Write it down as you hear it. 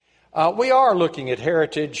We are looking at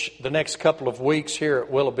heritage the next couple of weeks here at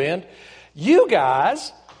Willow Bend. You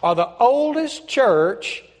guys are the oldest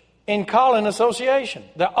church in Collin Association.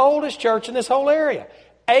 The oldest church in this whole area.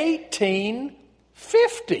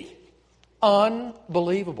 1850.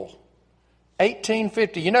 Unbelievable.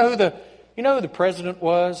 1850. You know who the president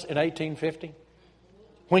was in 1850?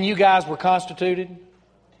 When you guys were constituted?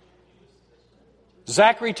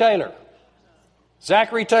 Zachary Taylor.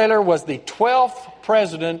 Zachary Taylor was the 12th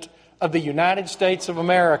president of the United States of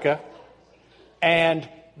America. And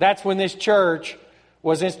that's when this church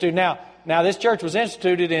was instituted. Now this church was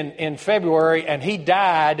instituted in February, and he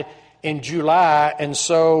died in July. And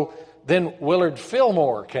so then Willard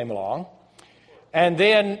Fillmore came along. And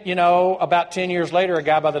then, about 10 years later, a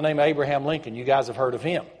guy by the name of Abraham Lincoln. You guys have heard of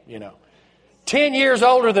him, 10 years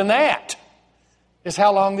older than that is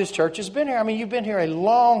how long this church has been here. I mean, you've been here a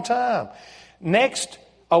long time.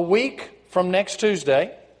 A week from next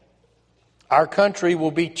Tuesday, our country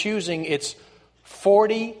will be choosing its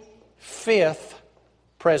 45th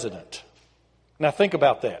president. Now think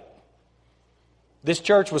about that. This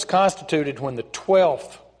church was constituted when the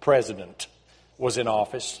 12th president was in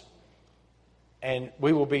office, and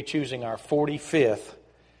we will be choosing our 45th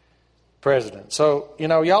president. So,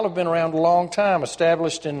 y'all have been around a long time,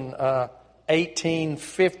 established in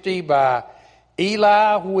 1850 by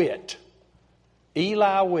Eli Witt.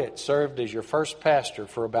 Eli Witt served as your first pastor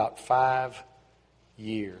for about 5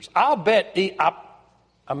 years. I bet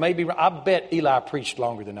Eli preached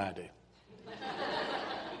longer than I do.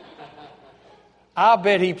 I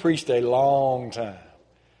bet he preached a long time.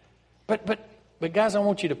 But guys, I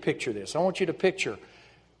want you to picture this. I want you to picture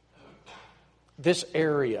this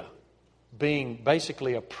area being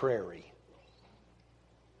basically a prairie.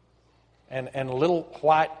 And a little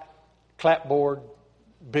white clapboard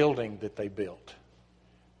building that they built.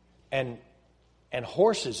 And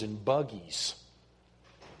horses and buggies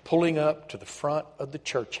pulling up to the front of the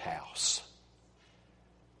church house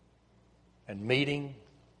and meeting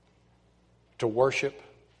to worship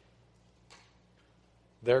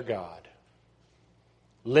their God,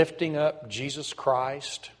 lifting up Jesus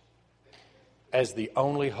Christ as the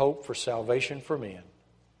only hope for salvation for men.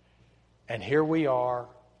 And here we are,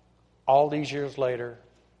 all these years later,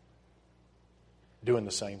 doing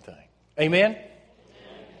the same thing. Amen?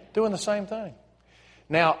 Doing the same thing.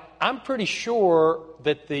 Now, I'm pretty sure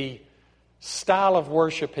that the style of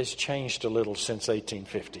worship has changed a little since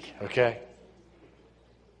 1850, okay?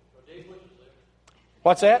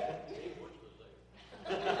 What's that?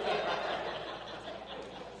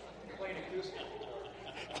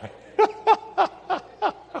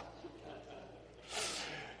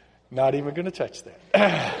 Not even going to touch that.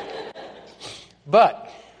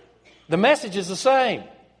 But the message is the same.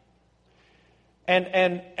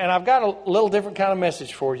 And I've got a little different kind of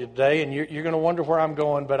message for you today, and you're going to wonder where I'm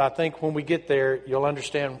going, but I think when we get there, you'll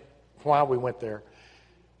understand why we went there.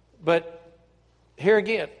 But here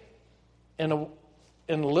again, in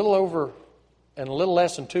a little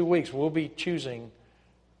less than 2 weeks, we'll be choosing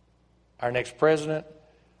our next president.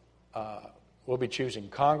 We'll be choosing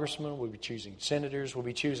congressmen. We'll be choosing senators. We'll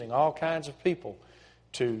be choosing all kinds of people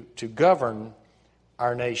to govern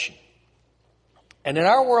our nation. And in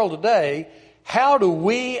our world today, how do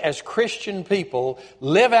we as Christian people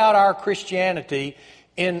live out our Christianity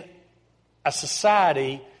in a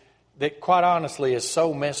society that, quite honestly, is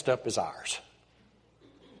so messed up as ours?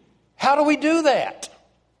 How do we do that?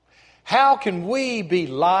 How can we be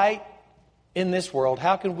light in this world?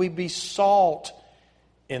 How can we be salt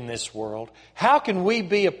in this world? How can we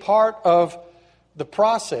be a part of the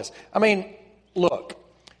process? I mean, look,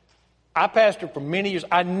 I pastored for many years.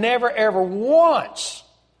 I never ever once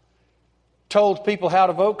told people how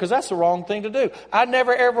to vote, because that's the wrong thing to do. I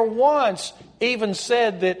never ever once even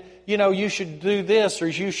said that, you should do this or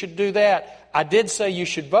you should do that. I did say you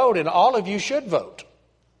should vote, and all of you should vote.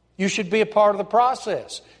 You should be a part of the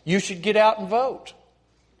process. You should get out and vote.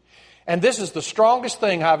 And this is the strongest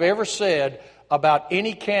thing I've ever said about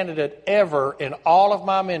any candidate ever in all of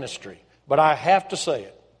my ministry. But I have to say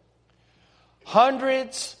it.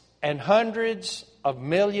 Hundreds and hundreds of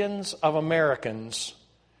millions of Americans,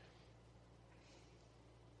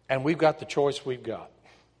 and we've got the choice we've got.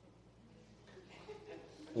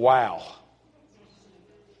 Wow.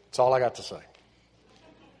 That's all I got to say.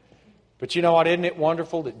 But you know what? Isn't it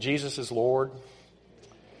wonderful that Jesus is Lord?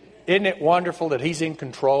 Isn't it wonderful that He's in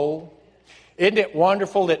control? Isn't it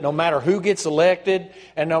wonderful that no matter who gets elected,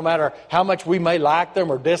 and no matter how much we may like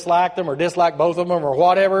them or dislike both of them or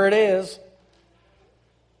whatever it is,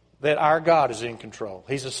 that our God is in control.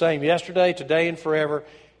 He's the same yesterday, today, and forever.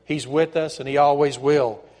 He's with us, and He always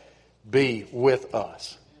will be with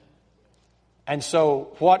us. And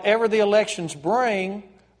so whatever the elections bring,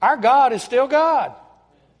 our God is still God.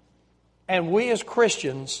 And we as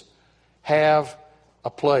Christians have a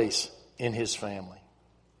place in His family.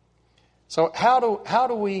 So how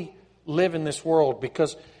do we live in this world?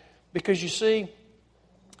 Because you see,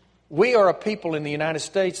 we are a people in the United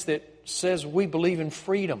States that says we believe in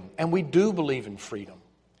freedom, and we do believe in freedom.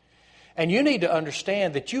 And you need to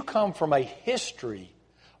understand that you come from a history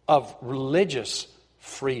of religious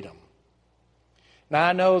freedom. Now,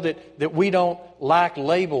 I know that we don't like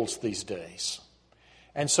labels these days.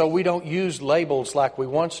 And so we don't use labels like we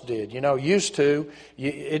once did. You know, used to,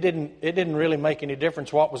 it didn't really make any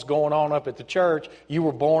difference what was going on up at the church. You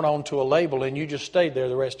were born onto a label and you just stayed there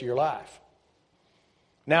the rest of your life.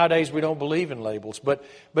 Nowadays we don't believe in labels. But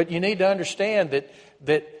you need to understand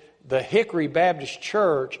that the Hickory Baptist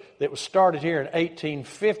Church that was started here in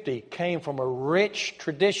 1850 came from a rich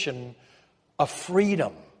tradition of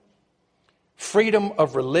freedom. Freedom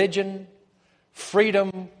of religion,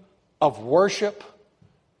 freedom of worship,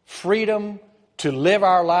 freedom to live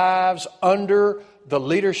our lives under the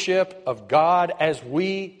leadership of God as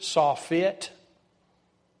we saw fit.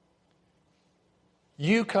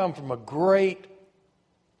 You come from a great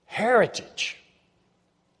heritage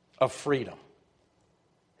of freedom.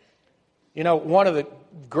 You know, one of the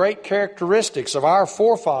great characteristics of our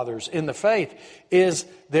forefathers in the faith is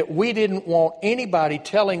that we didn't want anybody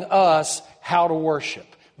telling us how to worship.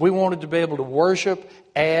 We wanted to be able to worship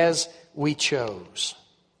as we chose.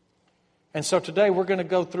 And so today we're going to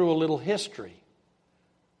go through a little history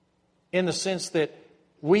in the sense that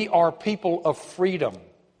we are people of freedom.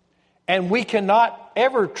 And we cannot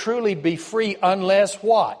ever truly be free unless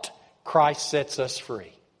what? Christ sets us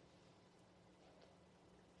free.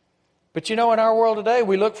 But you know, in our world today,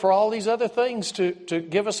 we look for all these other things to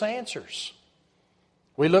give us answers.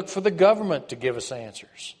 We look for the government to give us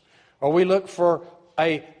answers. Or we look for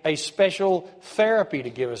a special therapy to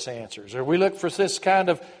give us answers. Or we look for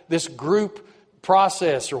this group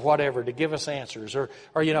process or whatever to give us answers. Or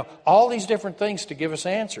you know, all these different things to give us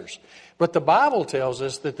answers. But the Bible tells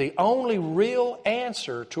us that the only real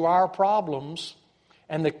answer to our problems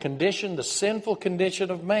and the sinful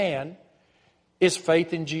condition of man is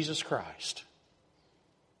faith in Jesus Christ.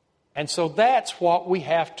 And so that's what we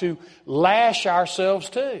have to lash ourselves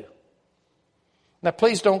to. Now,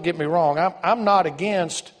 please don't get me wrong. I'm not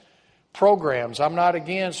against programs. I'm not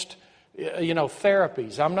against,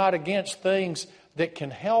 therapies. I'm not against things that can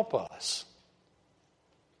help us,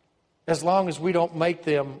 as long as we don't make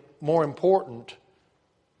them more important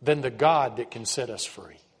than the God that can set us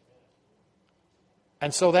free.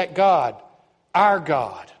 And so that God, our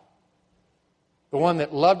God, the one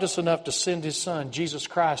that loved us enough to send His Son, Jesus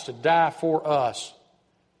Christ, to die for us.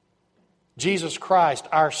 Jesus Christ,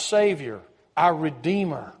 our Savior, our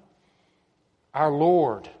Redeemer, our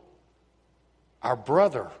Lord, our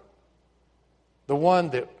brother, the one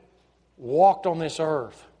that walked on this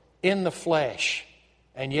earth in the flesh,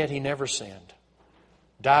 and yet He never sinned.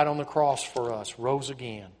 Died on the cross for us, rose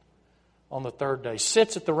again on the third day,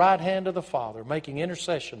 sits at the right hand of the Father, making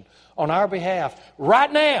intercession on our behalf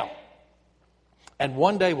right now. And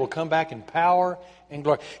one day will come back in power and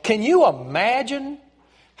glory. Can you imagine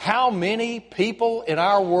how many people in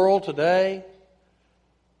our world today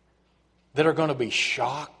that are going to be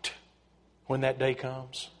shocked when that day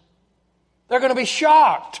comes? They're going to be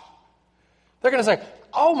shocked. They're going to say,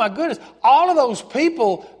 oh my goodness, all of those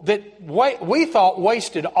people that we thought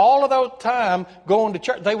wasted all of that time going to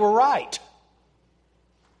church, they were right.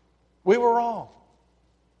 We were wrong.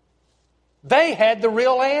 They had the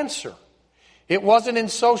real answer. It wasn't in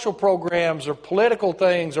social programs or political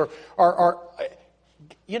things or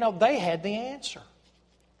they had the answer.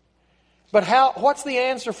 But what's the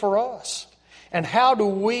answer for us? And how do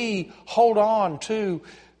we hold on to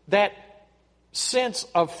that sense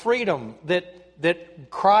of freedom that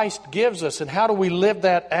Christ gives us? And how do we live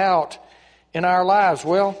that out in our lives?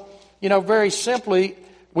 Well, very simply,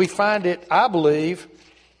 we find it, I believe,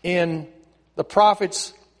 in the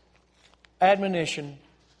prophet's admonition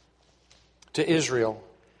to Israel,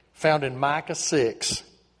 found in Micah 6,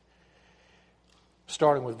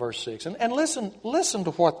 starting with verse 6. And listen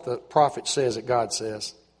to what the prophet says that God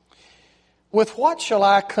says. With what shall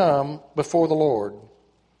I come before the Lord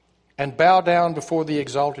and bow down before the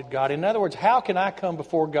exalted God? In other words, how can I come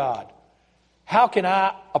before God? How can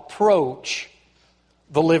I approach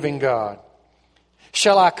the living God?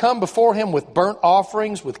 Shall I come before Him with burnt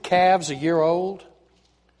offerings, with calves a year old?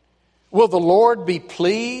 Will the Lord be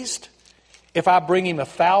pleased if I bring Him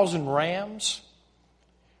 1,000 rams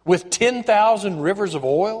with 10,000 rivers of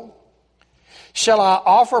oil? Shall I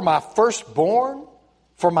offer my firstborn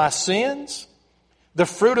for my sins the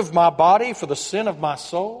fruit of my body for the sin of my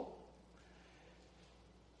soul?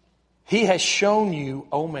 He has shown you,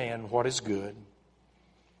 O man, what is good.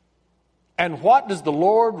 And what does the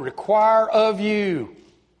Lord require of you?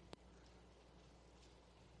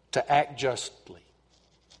 To act justly,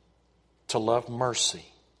 to love mercy,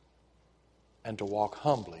 and to walk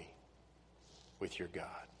humbly with your God.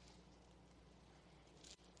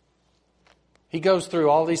 He goes through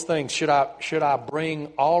all these things. Should I bring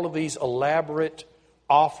all of these elaborate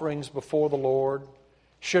offerings before the Lord?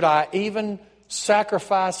 Should I even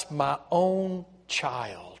sacrifice my own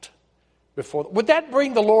child before? Would that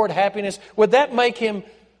bring the Lord happiness? Would that make Him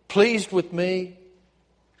pleased with me?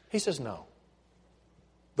 He says no.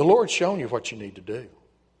 The Lord's shown you what you need to do.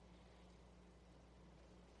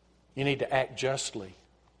 You need to act justly.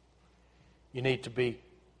 You need to be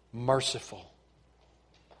merciful.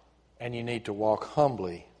 And you need to walk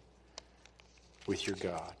humbly with your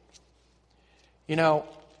God. You know,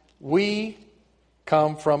 we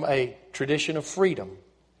come from a tradition of freedom.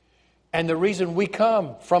 And the reason we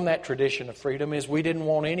come from that tradition of freedom is we didn't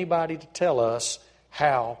want anybody to tell us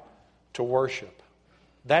how to worship.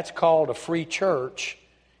 That's called a free church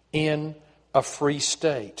in a free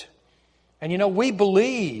state. And you know, we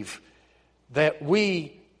believe that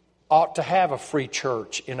we ought to have a free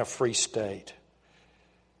church in a free state.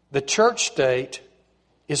 The church state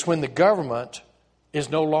is when the government is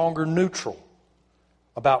no longer neutral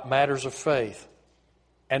about matters of faith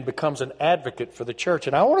and becomes an advocate for the church.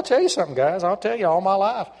 And I want to tell you something, guys. I'll tell you all my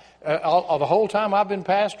life. The whole time I've been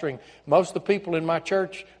pastoring, most of the people in my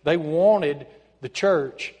church, they wanted the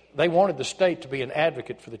church, they wanted the state to be an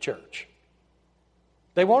advocate for the church.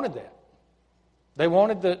 They wanted that. They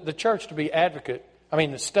wanted the church to be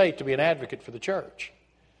the state to be an advocate for the church.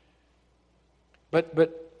 But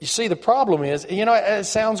you see, the problem is, you know, it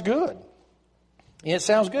sounds good. It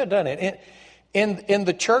sounds good, doesn't it? In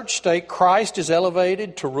the church state, Christ is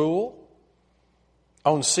elevated to rule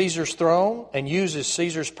on Caesar's throne and uses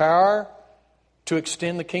Caesar's power to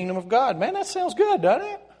extend the kingdom of God. Man, that sounds good, doesn't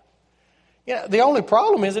it? You know, the only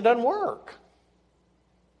problem is it doesn't work.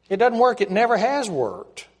 It doesn't work. It never has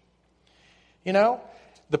worked. You know,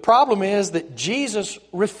 the problem is that Jesus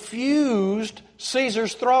refused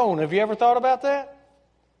Caesar's throne. Have you ever thought about that?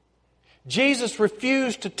 Jesus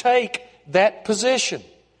refused to take that position.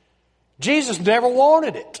 Jesus never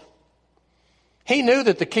wanted it. He knew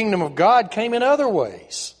that the kingdom of God came in other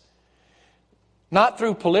ways. Not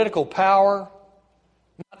through political power,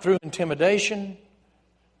 not through intimidation,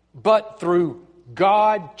 but through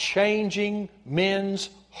God changing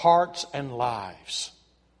men's hearts and lives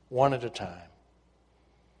one at a time.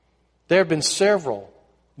 There have been several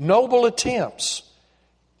noble attempts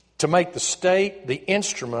to make the state the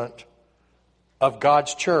instrument of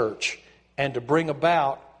God's church and to bring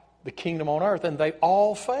about the kingdom on earth, and they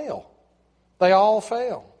all fail. They all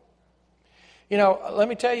fail. You know, let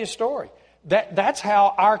me tell you a story. That's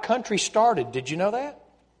how our country started. Did you know that?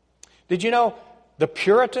 Did you know the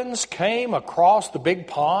Puritans came across the big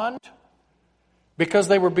pond because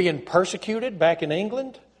they were being persecuted back in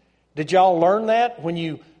England? Did y'all learn that when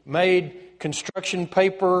you made construction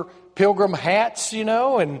paper pilgrim hats, you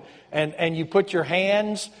know, and you put your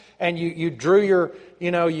hands and you drew your,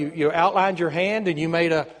 you know, you outlined your hand and you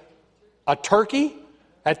made a turkey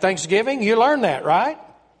at Thanksgiving? You learned that, right?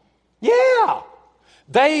 Yeah.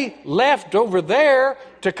 They left over there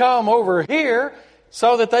to come over here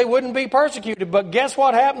so that they wouldn't be persecuted. But guess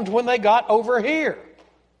what happened when they got over here?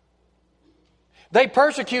 They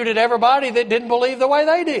persecuted everybody that didn't believe the way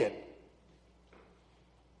they did.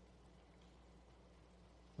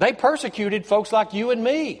 They persecuted folks like you and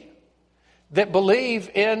me that believe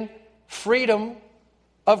in freedom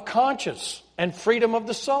of conscience and freedom of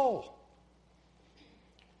the soul.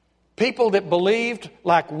 People that believed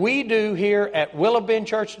like we do here at Willow Bend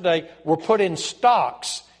Church today were put in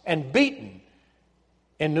stocks and beaten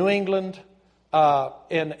in New England,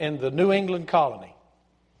 in the New England colony.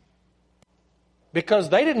 Because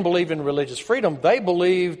they didn't believe in religious freedom. They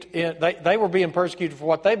believed they were being persecuted for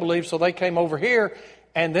what they believed, so they came over here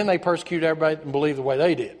and then they persecuted everybody and believed the way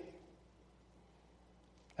they did.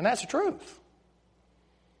 And that's the truth.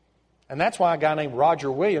 And that's why a guy named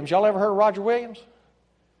Roger Williams, y'all ever heard of Roger Williams?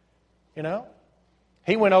 You know?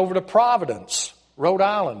 He went over to Providence, Rhode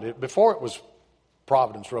Island, before it was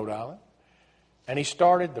Providence, Rhode Island. And he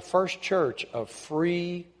started the first church of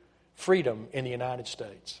freedom in the United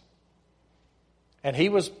States. And he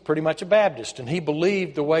was pretty much a Baptist, and he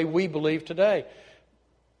believed the way we believe today.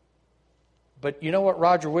 But you know what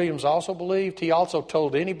Roger Williams also believed? He also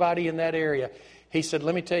told anybody in that area, he said,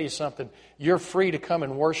 let me tell you something. You're free to come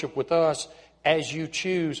and worship with us, as you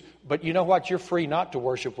choose. But you know what? You're free not to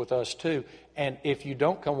worship with us too. And if you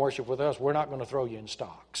don't come worship with us, we're not going to throw you in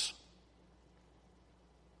stocks.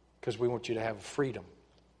 Because we want you to have freedom.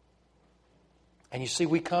 And you see,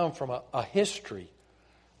 we come from a history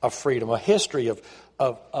of freedom, a history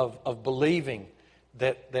of believing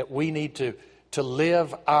that we need to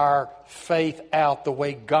live our faith out the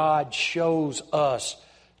way God shows us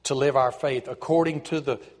to live our faith, according to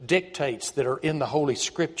the dictates that are in the Holy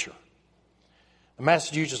Scripture. The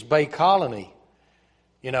Massachusetts Bay Colony,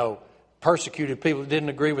 persecuted people that didn't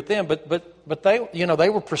agree with them, but they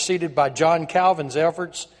were preceded by John Calvin's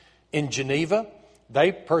efforts in Geneva.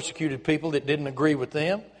 They persecuted people that didn't agree with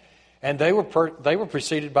them. And they were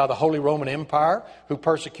preceded by the Holy Roman Empire, who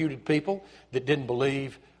persecuted people that didn't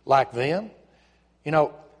believe like them.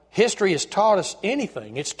 History has taught us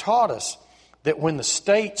anything. It's taught us that when the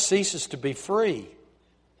state ceases to be free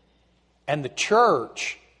and the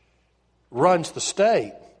church runs the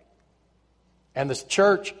state, and the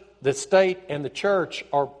state and the church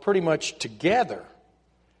are pretty much together,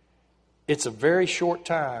 it's a very short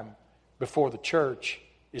time before the church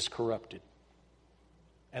is corrupted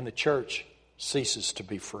and the church ceases to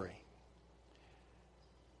be free.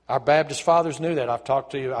 Our Baptist fathers knew that. I've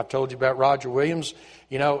told you about Roger Williams.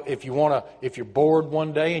 If you're bored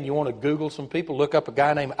one day and you want to Google some people, look up a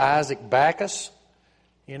guy named Isaac Backus.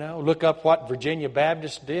 Look up what Virginia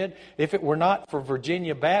Baptists did. If it were not for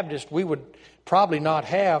Virginia Baptists, we would probably not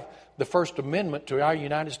have the First Amendment to our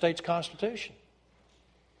United States Constitution.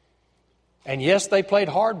 And yes, they played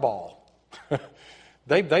hardball.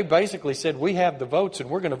 They basically said, we have the votes and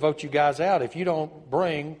we're going to vote you guys out if you don't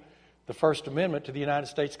bring the First Amendment to the United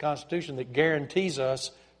States Constitution that guarantees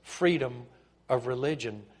us freedom of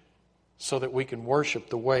religion so that we can worship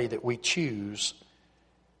the way that we choose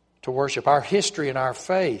to worship. Our history and our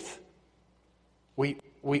faith, we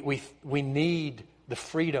need the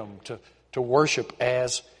freedom to worship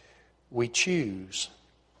as we choose.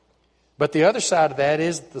 But the other side of that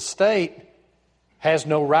is the state has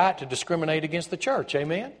no right to discriminate against the church.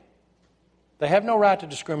 Amen? They have no right to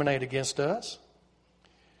discriminate against us.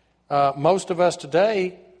 Most of us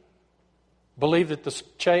today believe that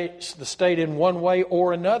the state in one way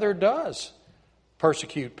or another does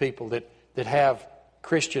persecute people that have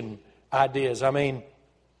Christian ideas. I mean,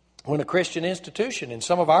 when a Christian institution, and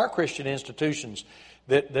some of our Christian institutions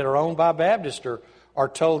that are owned by Baptists are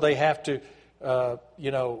told they have to,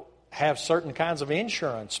 have certain kinds of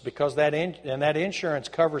insurance because that insurance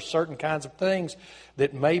covers certain kinds of things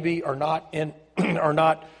that maybe are not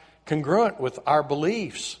congruent with our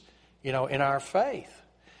beliefs, in our faith.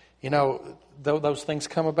 Those things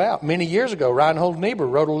come about. Many years ago, Reinhold Niebuhr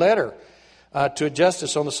wrote a letter to a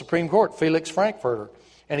justice on the Supreme Court, Felix Frankfurter,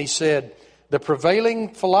 and he said, "The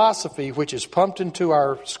prevailing philosophy which is pumped into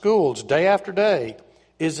our schools day after day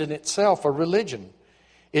is in itself a religion.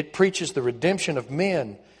 It preaches the redemption of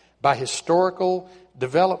men by historical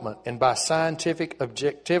development and by scientific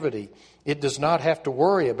objectivity. It does not have to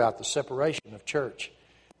worry about the separation of church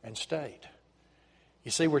and state."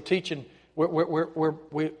 You see, we're teaching.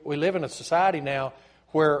 We live in a society now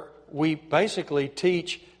where we basically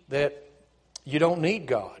teach that you don't need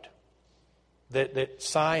God, that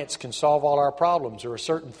science can solve all our problems, or a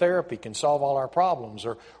certain therapy can solve all our problems,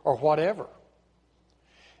 or whatever.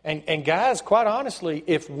 And guys, quite honestly,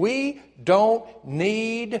 if we don't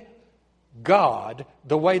need God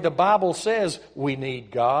the way the Bible says we need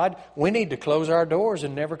God, we need to close our doors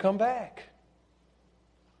and never come back.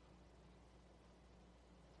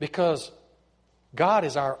 Because God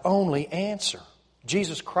is our only answer.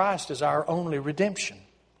 Jesus Christ is our only redemption.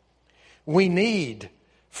 We need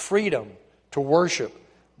freedom to worship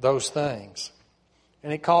those things.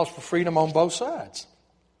 And it calls for freedom on both sides.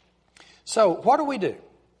 So what do we do?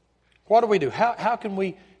 What do we do? How can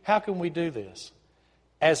we do this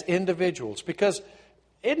as individuals? Because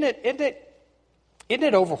isn't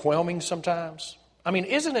it overwhelming sometimes? I mean,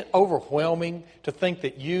 isn't it overwhelming to think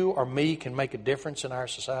that you or me can make a difference in our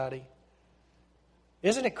society?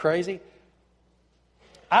 Isn't it crazy?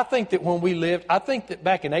 I think that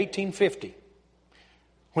back in 1850,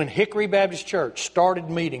 when Hickory Baptist Church started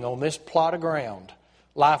meeting on this plot of ground,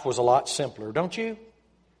 life was a lot simpler, don't you?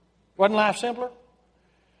 Wasn't life simpler?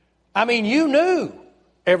 I mean, you knew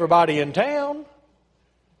everybody in town.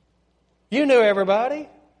 You knew everybody.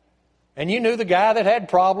 And you knew the guy that had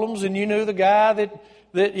problems, and you knew the guy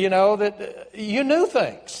that you knew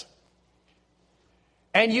things.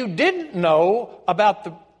 And you didn't know about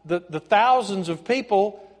the thousands of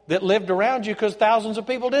people that lived around you because thousands of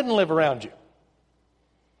people didn't live around you.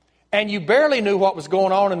 and you barely knew what was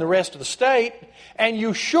going on in the rest of the state, and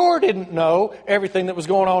you sure didn't know everything that was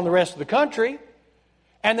going on in the rest of the country,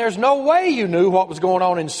 and there's no way you knew what was going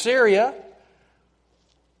on in Syria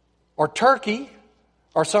or Turkey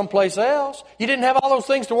or someplace else. You didn't have all those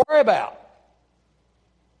things to worry about.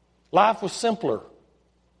 Life was simpler.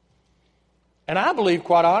 And I believe,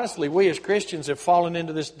 quite honestly, we as Christians have fallen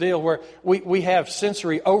into this deal where we have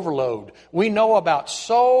sensory overload. We know about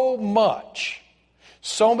so much,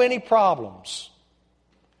 so many problems,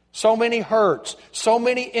 so many hurts, so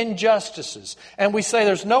many injustices. And we say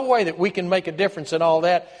there's no way that we can make a difference in all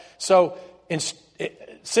that. So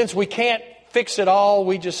since we can't fix it all,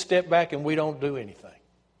 we just step back and we don't do anything.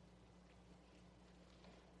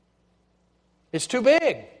 It's too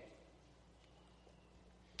big.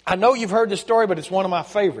 I know you've heard this story, but it's one of my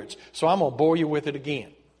favorites, so I'm going to bore you with it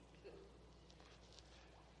again.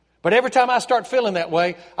 But every time I start feeling that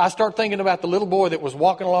way, I start thinking about the little boy that was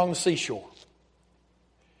walking along the seashore.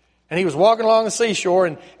 And he was walking along the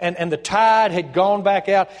seashore, and the tide had gone back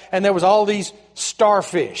out, and there was all these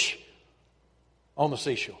starfish on the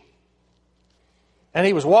seashore. And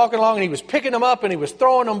he was walking along, and he was picking them up, and he was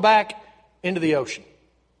throwing them back into the ocean.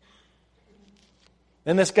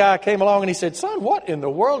 Then this guy came along and he said, "Son, what in the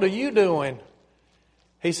world are you doing?"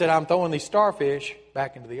 He said, "I'm throwing these starfish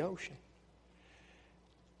back into the ocean."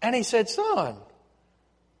 And he said, "Son,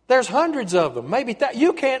 there's hundreds of them. Maybe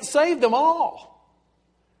you can't save them all.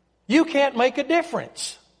 You can't make a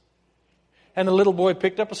difference." And the little boy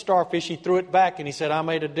picked up a starfish, he threw it back, and he said, "I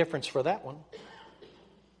made a difference for that one."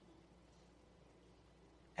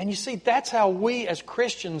 And you see, that's how we as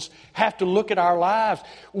Christians have to look at our lives.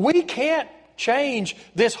 We can't change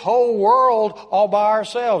this whole world all by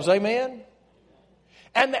ourselves. Amen?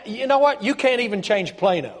 And you know what? You can't even change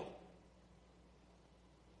Plano.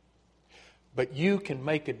 But you can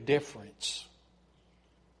make a difference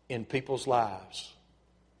in people's lives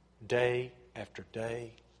day after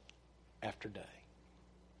day after day.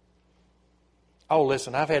 Oh,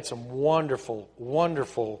 listen, I've had some wonderful,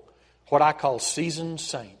 wonderful, what I call seasoned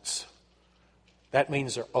saints. That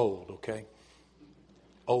means they're old, okay?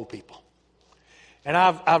 Old people. And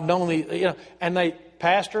I've known the, and they,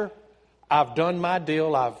 "Pastor, I've done my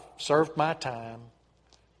deal. I've served my time.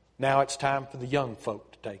 Now it's time for the young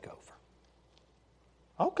folk to take over."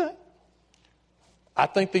 Okay. I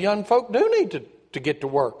think the young folk do need to get to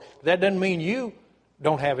work. That doesn't mean you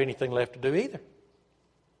don't have anything left to do either.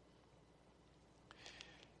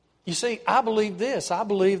 You see, I believe this. I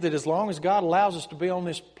believe that as long as God allows us to be on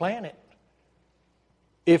this planet,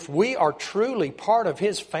 if we are truly part of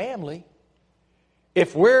His family,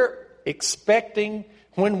 if we're expecting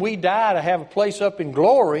when we die to have a place up in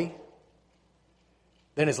glory,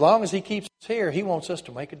 then as long as He keeps us here, He wants us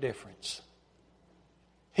to make a difference.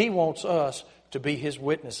 He wants us to be His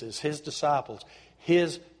witnesses, His disciples,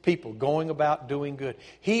 His people going about doing good.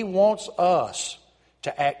 He wants us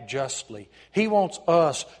to act justly. He wants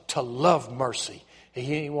us to love mercy.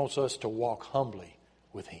 He wants us to walk humbly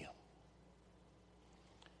with Him.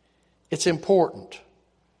 It's important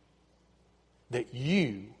that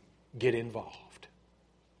you get involved.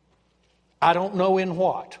 I don't know in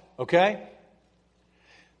what, okay?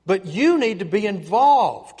 But you need to be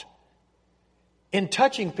involved in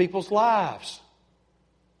touching people's lives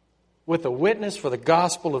with a witness for the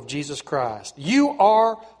gospel of Jesus Christ. You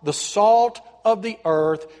are the salt of the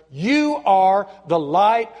earth. You are the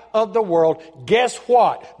light of the world. Guess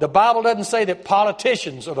what? The Bible doesn't say that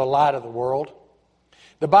politicians are the light of the world.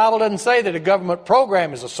 The Bible doesn't say that a government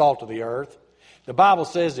program is the salt of the earth. The Bible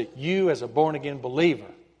says that you, as a born-again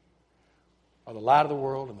believer, are the light of the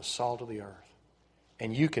world and the salt of the earth.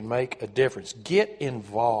 And you can make a difference. Get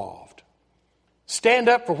involved. Stand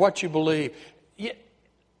up for what you believe.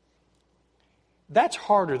 That's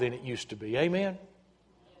harder than it used to be. Amen?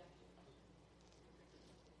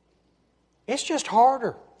 It's just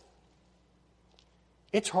harder.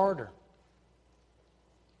 It's harder.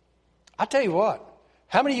 I tell you what.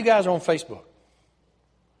 How many of you guys are on Facebook?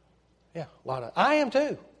 Yeah, a lot of. I am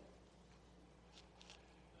too.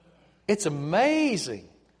 It's amazing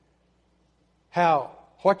how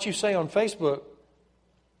what you say on Facebook,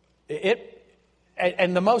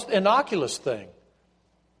 and the most innocuous thing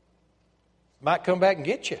might come back and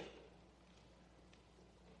get you.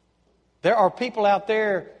 There are people out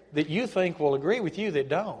there that you think will agree with you that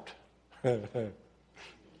don't.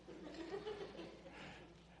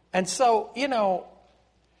 And so,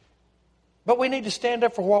 but we need to stand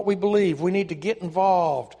up for what we believe. We need to get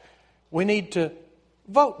involved. We need to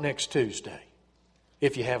vote next Tuesday,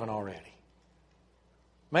 if you haven't already.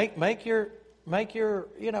 Make your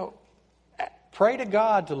Pray to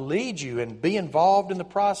God to lead you and be involved in the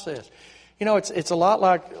process. You know, it's a lot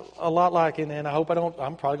like, and I hope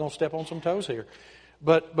I'm probably going to step on some toes here,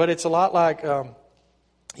 but it's a lot like,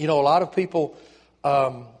 you know, a lot of people,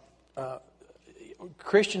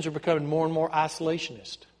 Christians are becoming more and more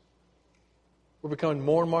isolationist. We're becoming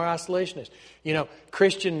more and more isolationist. You know,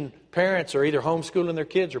 Christian parents are either homeschooling their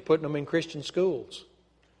kids or putting them in Christian schools.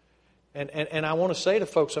 And I want to say to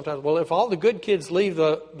folks sometimes, well, if all the good kids leave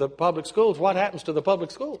the public schools, what happens to the public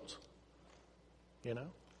schools? You know?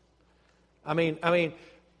 I mean,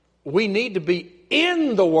 we need to be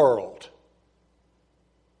in the world,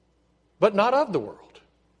 but not of the world.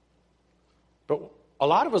 But a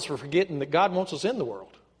lot of us are forgetting that God wants us in the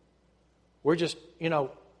world. We're just, you know,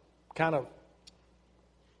 kind of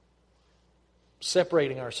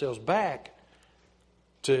separating ourselves back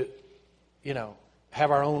to, you know, have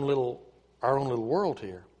our own little world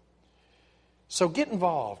here. So get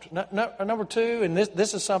involved. Number two, and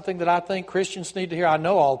this is something that I think Christians need to hear. I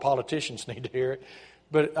know all politicians need to hear it,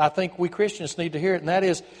 but I think we Christians need to hear it, and that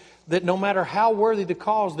is that no matter how worthy the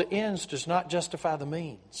cause, the ends does not justify the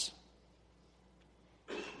means.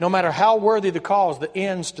 No matter how worthy the cause, the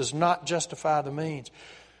ends does not justify the means.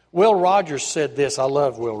 Will Rogers said this. I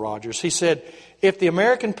love Will Rogers. He said, if the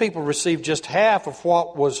American people received just half of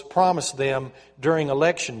what was promised them during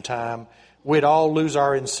election time, we'd all lose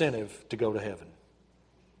our incentive to go to heaven.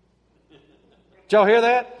 Did y'all hear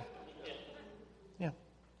that? Yeah.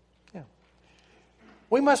 Yeah.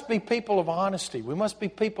 We must be people of honesty. We must be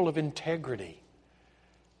people of integrity.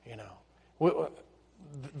 You know,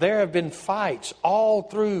 there have been fights all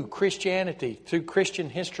through Christianity, through Christian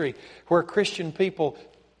history, where Christian people,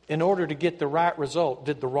 in order to get the right result,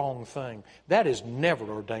 did the wrong thing. That is never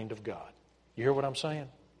ordained of God. You hear what I'm saying?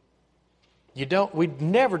 We'd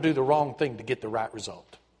never do the wrong thing to get the right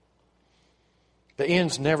result. The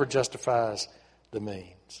ends never justifies the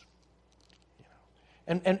means. You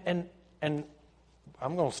know. And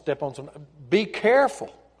I'm going to step on some. Be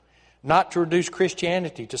careful not to reduce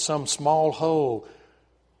Christianity to some small hole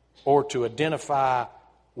or to identify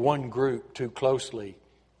one group too closely.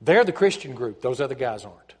 They're the Christian group. Those other guys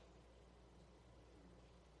aren't.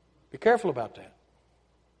 Be careful about that.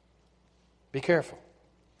 Be careful.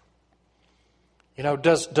 You know,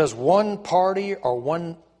 does one party or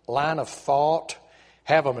one line of thought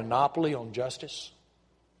have a monopoly on justice?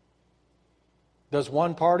 Does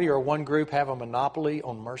one party or one group have a monopoly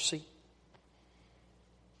on mercy?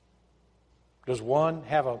 Does one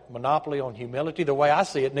have a monopoly on humility? The way I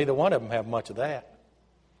see it, neither one of them have much of that.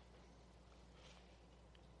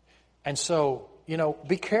 And so, you know,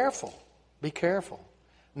 be careful. Be careful.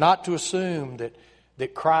 Not to assume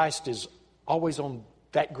that Christ is always on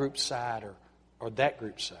that group's side or that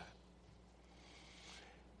group's side.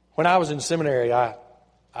 When I was in seminary,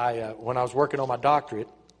 when I was working on my doctorate,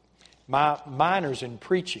 my minor's in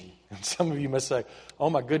preaching. And some of you must say, oh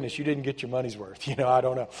my goodness, you didn't get your money's worth. You know, I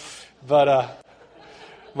don't know. But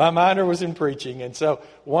my minor was in preaching. And so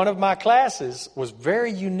one of my classes was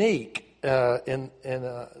very unique in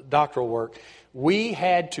doctoral work. We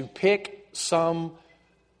had to pick some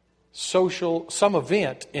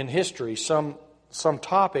event in history, some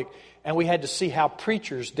topic, and we had to see how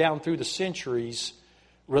preachers down through the centuries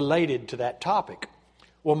related to that topic.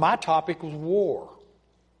 Well, my topic was war.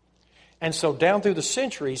 And so down through the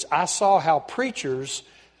centuries, I saw how preachers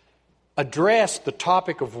addressed the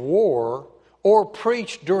topic of war or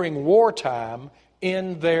preached during wartime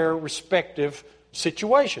in their respective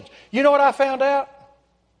situations. You know what I found out?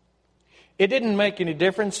 It didn't make any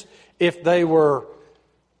difference if they were,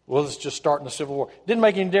 well, let's just start in the Civil War. It didn't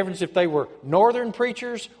make any difference if they were northern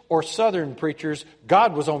preachers or southern preachers.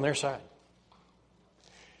 God was on their side.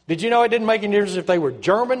 Did you know it didn't make any difference if they were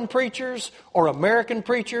German preachers or American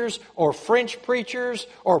preachers or French preachers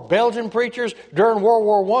or Belgian preachers during World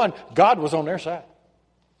War I? God was on their side.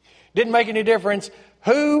 Didn't make any difference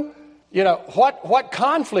what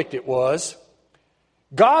conflict it was.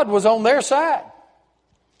 God was on their side.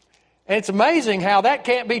 And it's amazing how that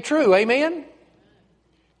can't be true. Amen?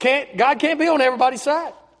 God can't be on everybody's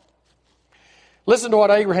side. Listen to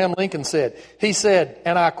what Abraham Lincoln said. He said,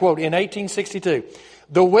 and I quote, in 1862,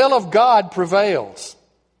 "The will of God prevails.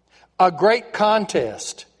 A great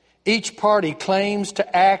contest. Each party claims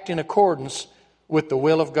to act in accordance with the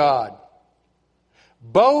will of God.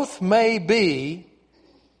 Both may be,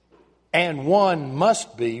 and one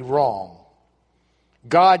must be, wrong.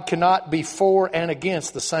 God cannot be for and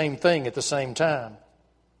against the same thing at the same time.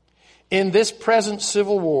 In this present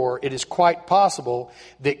civil war, it is quite possible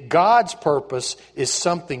that God's purpose is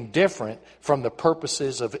something different from the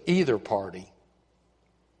purposes of either party."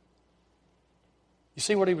 You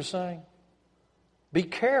see what he was saying? Be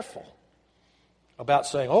careful about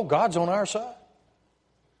saying, oh, God's on our side.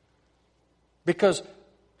 Because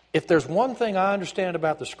if there's one thing I understand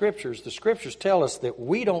about the Scriptures tell us that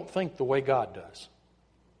we don't think the way God does.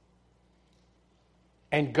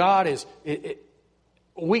 And God is,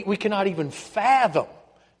 we cannot even fathom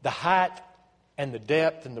the height and the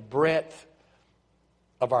depth and the breadth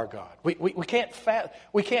of our God. We can't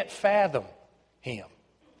fathom Him.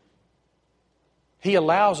 He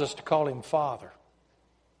allows us to call Him Father.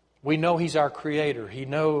 We know He's our Creator.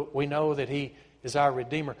 We know that He is our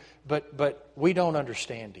Redeemer. But we don't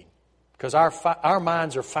understand Him. Because our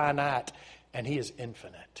minds are finite and He is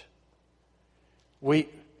infinite.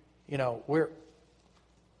 We're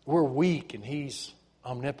weak and He's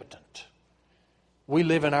omnipotent. We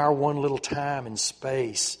live in our one little time and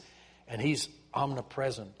space, and He's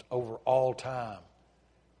omnipresent over all time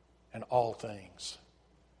and all things.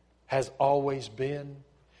 Has always been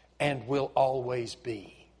and will always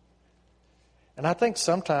be. And I think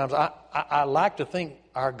sometimes, I like to think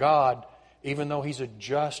our God, even though He's a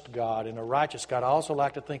just God and a righteous God, I also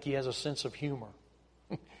like to think He has a sense of humor.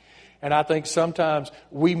 And I think sometimes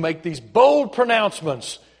we make these bold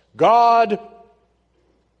pronouncements. God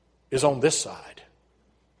is on this side.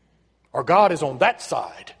 Or God is on that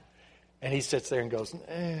side. And He sits there and goes,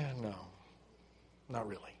 no, not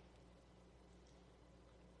really.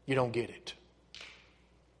 You don't get it.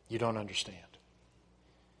 You don't understand.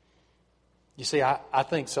 You see, I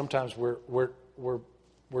think sometimes we're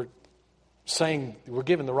saying we're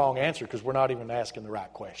giving the wrong answer because we're not even asking the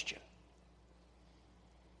right question.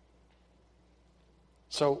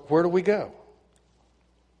 So where do we go?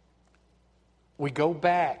 We go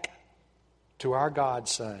back to our God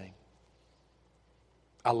saying,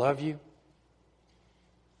 I love you.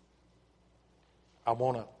 I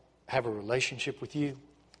want to have a relationship with you.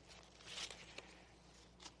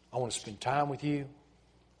 I want to spend time with you.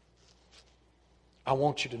 I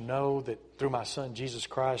want you to know that through my Son, Jesus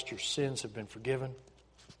Christ, your sins have been forgiven.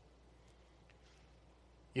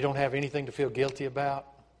 You don't have anything to feel guilty about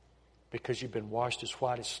because you've been washed as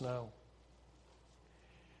white as snow.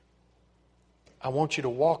 I want you to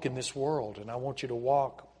walk in this world, and I want you to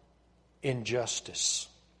walk in justice.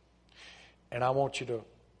 And I want you to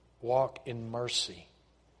walk in mercy.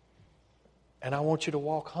 And I want you to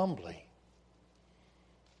walk humbly.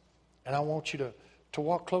 And I want you to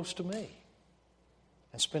walk close to me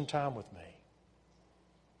and spend time with me.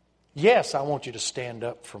 Yes, I want you to stand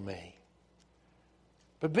up for me.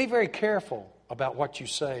 But be very careful about what you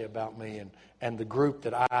say about me and the group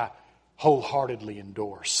that I wholeheartedly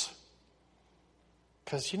endorse.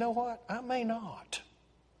 Because you know what? I may not.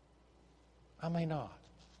 I may not.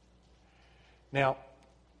 Now,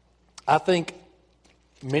 I think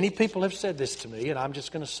many people have said this to me, and I'm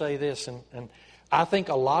just going to say this, and I think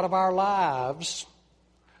a lot of our lives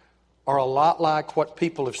are a lot like what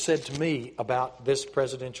people have said to me about this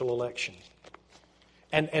presidential election.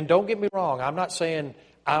 And don't get me wrong, I'm not saying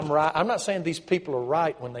I'm right. I'm not saying these people are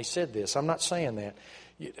right when they said this. I'm not saying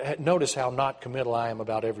that. Notice how not committal I am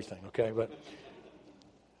about everything, okay?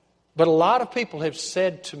 But a lot of people have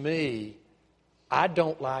said to me, I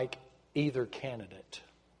don't like either candidate.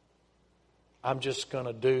 I'm going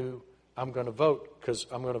to vote because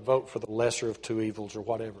I'm going to vote for the lesser of two evils or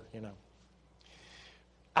whatever, you know.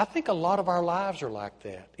 I think a lot of our lives are like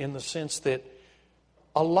that in the sense that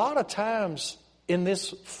a lot of times in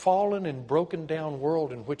this fallen and broken down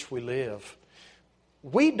world in which we live,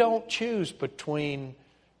 we don't choose between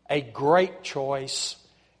a great choice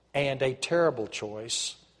and a terrible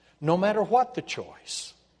choice, no matter what the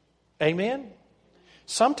choice. Amen?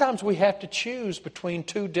 Sometimes we have to choose between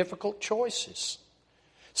two difficult choices.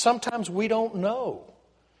 Sometimes we don't know.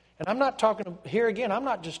 And I'm not talking, here again, I'm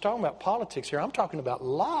not just talking about politics here. I'm talking about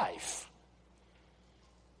life.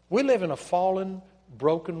 We live in a fallen,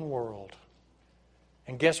 broken world.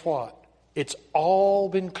 And guess what? It's all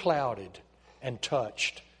been clouded and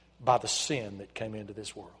touched by the sin that came into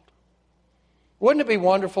this world. Wouldn't it be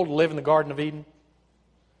wonderful to live in the Garden of Eden?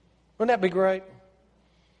 Wouldn't that be great?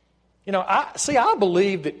 You know, I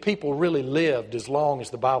believe that people really lived as long as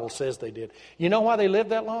the Bible says they did. You know why they lived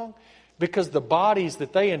that long? Because the bodies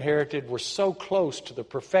that they inherited were so close to the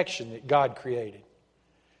perfection that God created.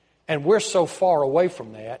 And we're so far away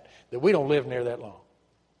from that we don't live near that long.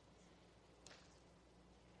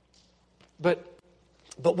 But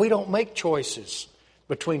we don't make choices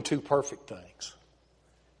between two perfect things.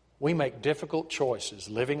 We make difficult choices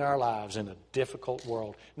living our lives in a difficult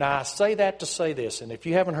world. Now, I say that to say this, and if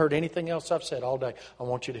you haven't heard anything else I've said all day, I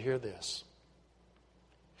want you to hear this.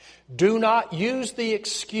 Do not use the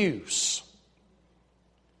excuse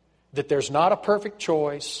that there's not a perfect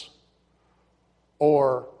choice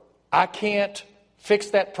or I can't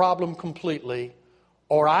fix that problem completely,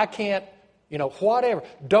 or I can't, whatever.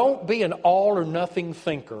 Don't be an all or nothing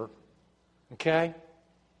thinker, okay?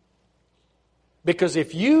 Because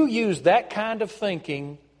if you use that kind of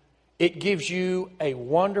thinking, it gives you a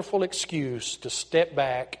wonderful excuse to step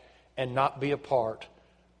back and not be a part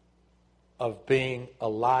of being a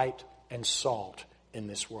light and salt in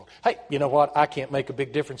this world. Hey, you know what? I can't make a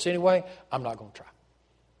big difference anyway. I'm not going to try.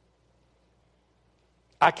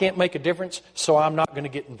 I can't make a difference, so I'm not going to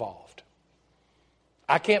get involved.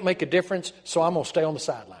 I can't make a difference, so I'm going to stay on the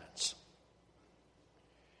sidelines.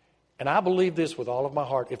 And I believe this with all of my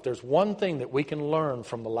heart. If there's one thing that we can learn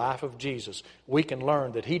from the life of Jesus, we can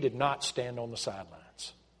learn that He did not stand on the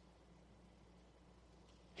sidelines.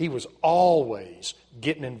 He was always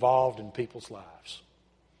getting involved in people's lives.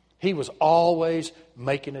 He was always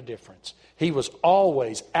making a difference. He was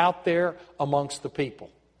always out there amongst the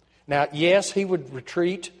people. Now, yes, He would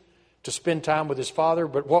retreat to spend time with His Father,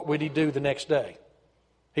 but what would He do the next day?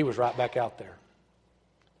 He was right back out there.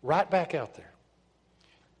 Right back out there.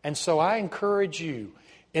 And so I encourage you,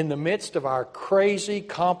 in the midst of our crazy,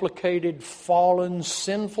 complicated, fallen,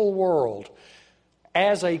 sinful world,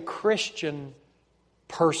 as a Christian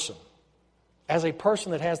person, as a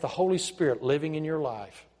person that has the Holy Spirit living in your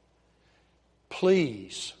life,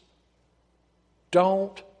 please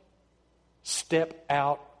don't step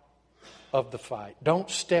out of the fight. Don't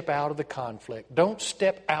step out of the conflict. Don't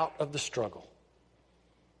step out of the struggle.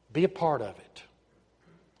 Be a part of it.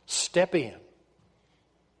 Step in.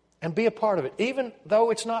 And be a part of it, even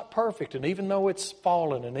though it's not perfect, and even though it's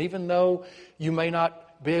fallen, and even though you may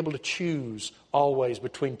not be able to choose always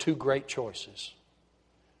between two great choices.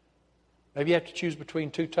 Maybe you have to choose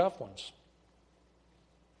between two tough ones.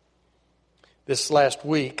 This last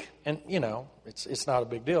week, and it's not a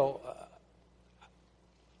big deal.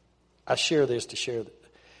 I share this to share that.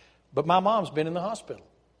 But my mom's been in the hospital.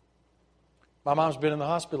 My mom's been in the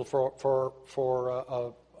hospital for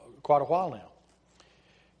quite a while now.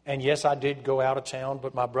 And yes, I did go out of town,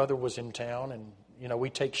 but my brother was in town, and we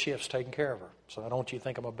take shifts taking care of her. So I don't want you to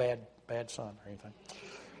think I'm a bad son or anything.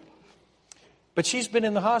 But she's been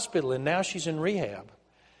in the hospital, and now she's in rehab.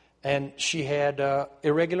 And she had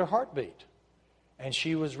irregular heartbeat, and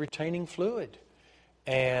she was retaining fluid,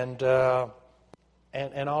 and all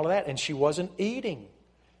of that. And she wasn't eating,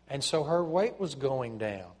 and so her weight was going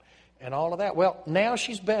down, and all of that. Well, now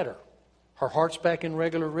she's better. Her heart's back in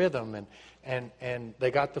regular rhythm, and they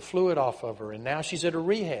got the fluid off of her, and now she's at a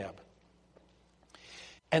rehab.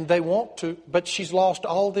 And they want to, but she's lost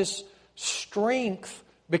all this strength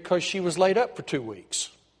because she was laid up for 2 weeks.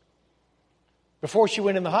 Before she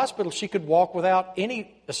went in the hospital, she could walk without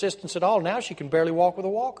any assistance at all. Now she can barely walk with a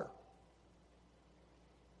walker.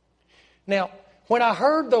 Now, when I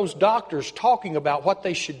heard those doctors talking about what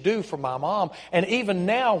they should do for my mom, and even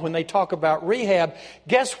now when they talk about rehab,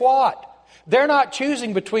 guess what? They're not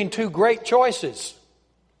choosing between two great choices.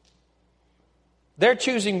 They're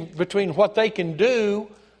choosing between what they can do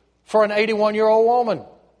for an 81-year-old woman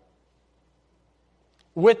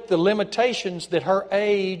with the limitations that her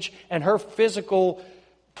age and her physical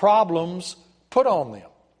problems put on them.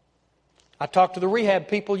 I talked to the rehab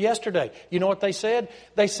people yesterday. You know what they said?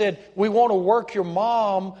 They said, we want to work your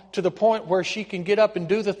mom to the point where she can get up and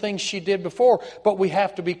do the things she did before, but we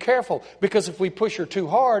have to be careful because if we push her too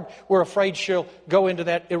hard, we're afraid she'll go into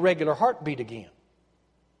that irregular heartbeat again.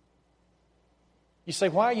 You say,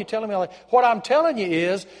 why are you telling me all that? What I'm telling you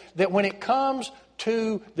is that when it comes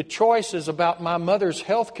to the choices about my mother's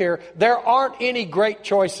health care, there aren't any great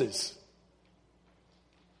choices.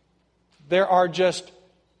 There are just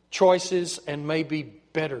choices and maybe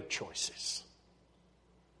better choices.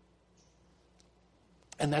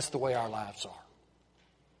 And that's the way our lives are.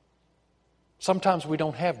 Sometimes we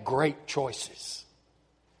don't have great choices.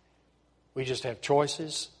 We just have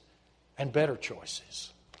choices and better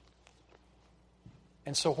choices.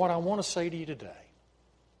 And so what I want to say to you today,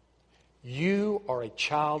 you are a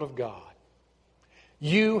child of God.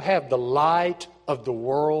 You have the light of the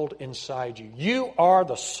world inside you. You are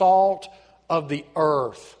the salt of the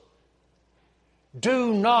earth.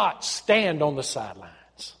 Do not stand on the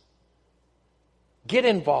sidelines. Get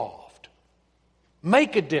involved.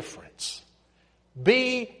 Make a difference.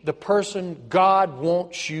 Be the person God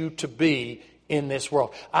wants you to be in this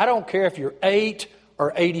world. I don't care if you're 8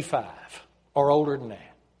 or 85 or older than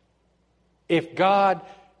that. If God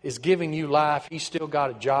is giving you life, He's still got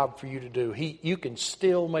a job for you to do. You can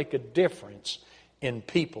still make a difference in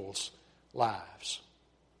people's lives.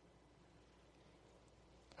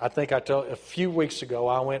 I think a few weeks ago,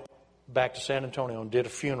 I went back to San Antonio and did a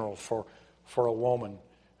funeral for a woman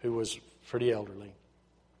who was for the elderly.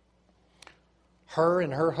 Her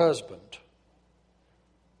and her husband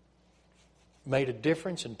made a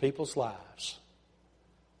difference in people's lives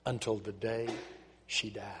until the day she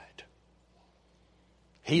died.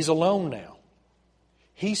 He's alone now.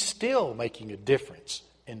 He's still making a difference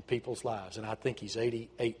in people's lives. And I think he's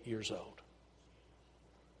 88 years old.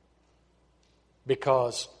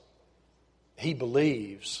 Because he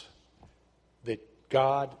believes that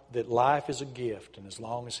that life is a gift, and as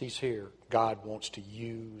long as he's here, God wants to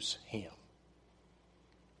use him.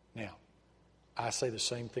 Now, I say the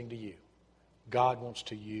same thing to you. God wants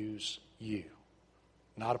to use you.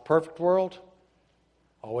 Not a perfect world,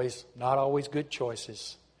 not always good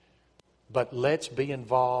choices, but let's be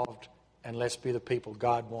involved and let's be the people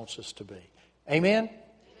God wants us to be. Amen?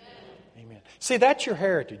 Amen. See, that's your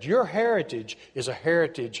heritage. Your heritage is a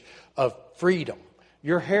heritage of freedom.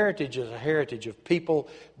 Your heritage is a heritage of people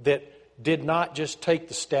that did not just take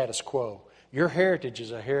the status quo. Your heritage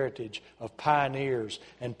is a heritage of pioneers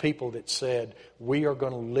and people that said, we are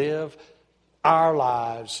going to live our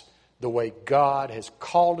lives the way God has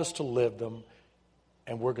called us to live them,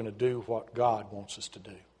 and we're going to do what God wants us to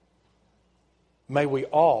do. May we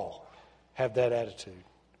all have that attitude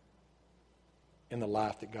in the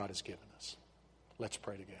life that God has given us. Let's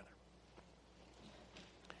pray together.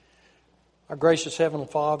 Our gracious Heavenly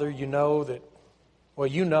Father, you know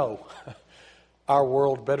our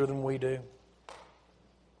world better than we do.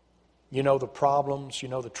 You know the problems, you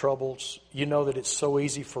know the troubles. You know that it's so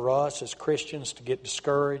easy for us as Christians to get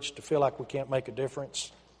discouraged, to feel like we can't make a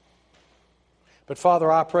difference. But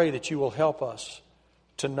Father, I pray that you will help us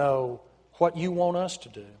to know what you want us to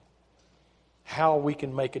do, how we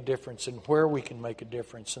can make a difference and where we can make a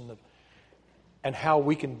difference, and how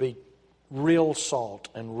we can be real salt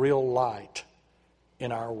and real light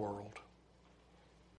in our world.